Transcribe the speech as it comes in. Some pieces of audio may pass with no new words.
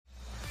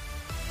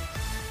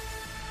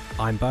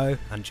I'm Beau,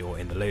 and you're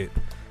in the loop.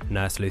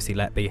 Nurse Lucy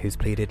Letby, who's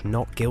pleaded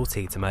not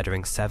guilty to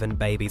murdering 7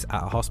 babies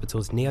at a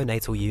hospital's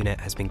neonatal unit,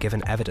 has been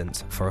given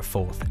evidence for a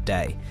 4th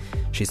day.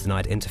 She's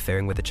denied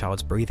interfering with the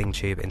child's breathing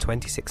tube in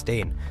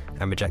 2016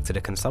 and rejected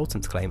a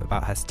consultant's claim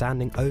about her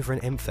standing over an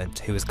infant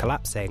who was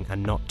collapsing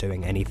and not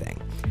doing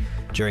anything.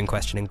 During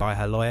questioning by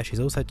her lawyer, she's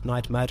also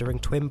denied murdering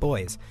twin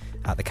boys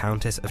at the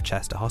Countess of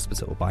Chester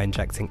Hospital by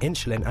injecting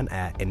insulin and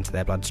air into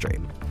their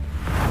bloodstream.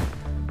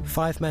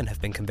 5 men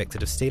have been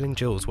convicted of stealing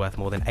jewels worth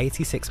more than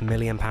 £86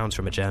 million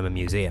from a German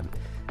museum.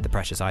 The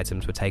precious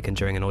items were taken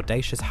during an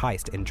audacious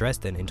heist in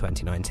Dresden in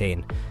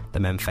 2019. The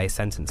men face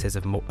sentences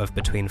of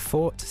between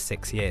 4 to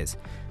 6 years.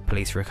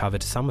 Police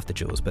recovered some of the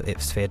jewels, but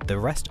it's feared the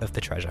rest of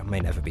the treasure may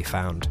never be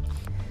found.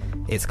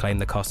 It's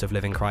claimed the cost of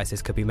living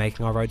crisis could be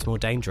making our roads more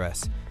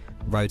dangerous.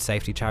 Road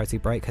safety charity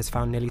Break has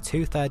found nearly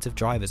 2/3 of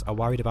drivers are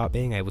worried about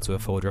being able to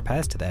afford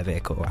repairs to their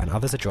vehicle, and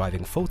others are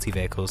driving faulty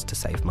vehicles to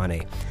save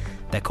money.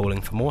 They're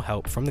calling for more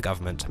help from the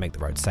government to make the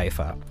roads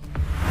safer.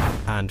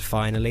 And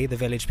finally, the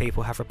Village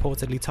People have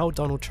reportedly told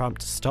Donald Trump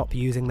to stop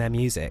using their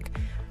music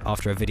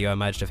after a video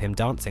emerged of him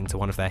dancing to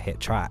one of their hit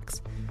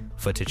tracks.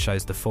 Footage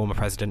shows the former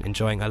president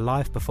enjoying a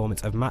live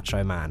performance of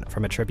Macho Man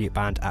from a tribute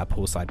band at a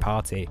poolside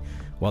party,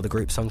 while the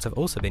group's songs have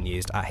also been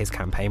used at his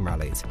campaign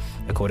rallies.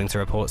 According to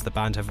reports, the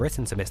band have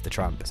written to Mr.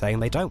 Trump saying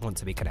they don't want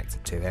to be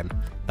connected to him.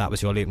 That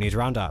was your Loop News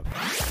Roundup.